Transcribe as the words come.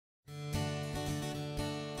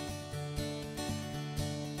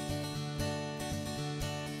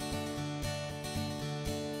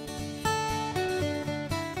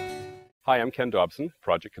Hi, I'm Ken Dobson,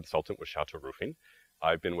 project consultant with Chateau Roofing.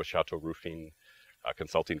 I've been with Chateau Roofing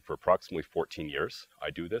consulting for approximately 14 years.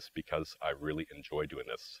 I do this because I really enjoy doing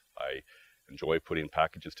this. I enjoy putting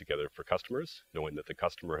packages together for customers, knowing that the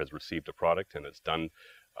customer has received a product and it's done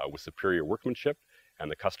with superior workmanship, and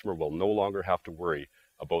the customer will no longer have to worry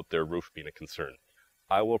about their roof being a concern.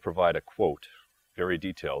 I will provide a quote, very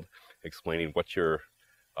detailed, explaining what your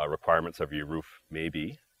requirements of your roof may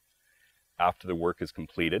be. After the work is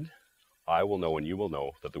completed, I will know and you will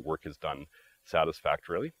know that the work is done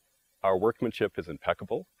satisfactorily. Our workmanship is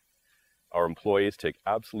impeccable. Our employees take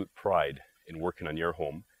absolute pride in working on your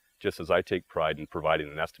home, just as I take pride in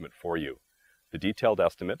providing an estimate for you. The detailed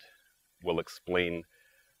estimate will explain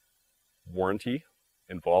warranty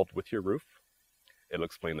involved with your roof. It'll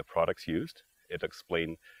explain the products used. It'll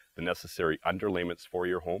explain the necessary underlayments for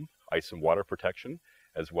your home, ice and water protection,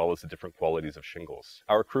 as well as the different qualities of shingles.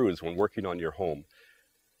 Our crews, when working on your home,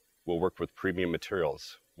 will work with premium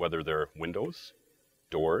materials, whether they're windows,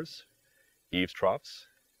 doors, eaves troughs,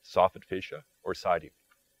 soffit fascia, or siding.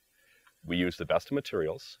 We use the best of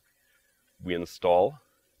materials. We install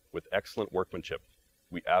with excellent workmanship.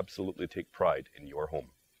 We absolutely take pride in your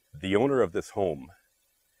home. The owner of this home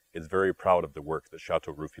is very proud of the work that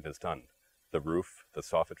Chateau Roofing has done. The roof, the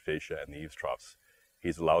soffit fascia, and the eaves troughs.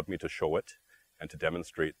 He's allowed me to show it and to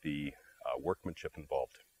demonstrate the workmanship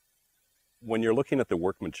involved. When you're looking at the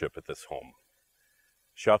workmanship at this home,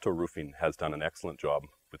 Chateau Roofing has done an excellent job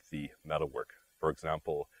with the metalwork. For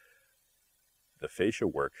example, the fascia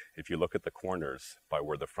work, if you look at the corners by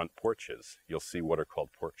where the front porch is, you'll see what are called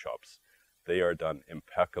pork chops. They are done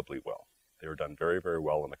impeccably well. They are done very, very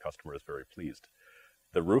well, and the customer is very pleased.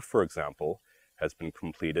 The roof, for example, has been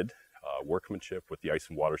completed, workmanship with the ice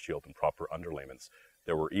and water shield and proper underlayments.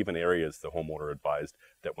 There were even areas the homeowner advised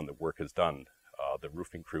that when the work is done, the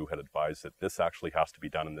roofing crew had advised that this actually has to be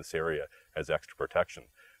done in this area as extra protection.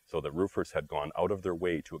 So the roofers had gone out of their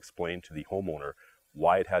way to explain to the homeowner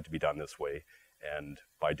why it had to be done this way, and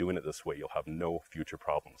by doing it this way, you'll have no future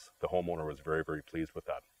problems. The homeowner was very, very pleased with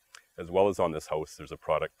that. As well as on this house, there's a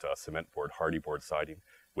product, cement board, hardy board siding,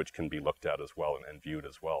 which can be looked at as well and viewed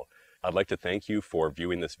as well. I'd like to thank you for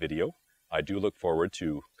viewing this video. I do look forward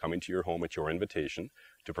to coming to your home at your invitation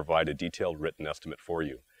to provide a detailed written estimate for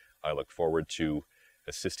you. I look forward to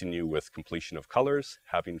assisting you with completion of colors,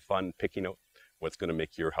 having fun picking out what's going to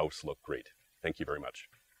make your house look great. Thank you very much.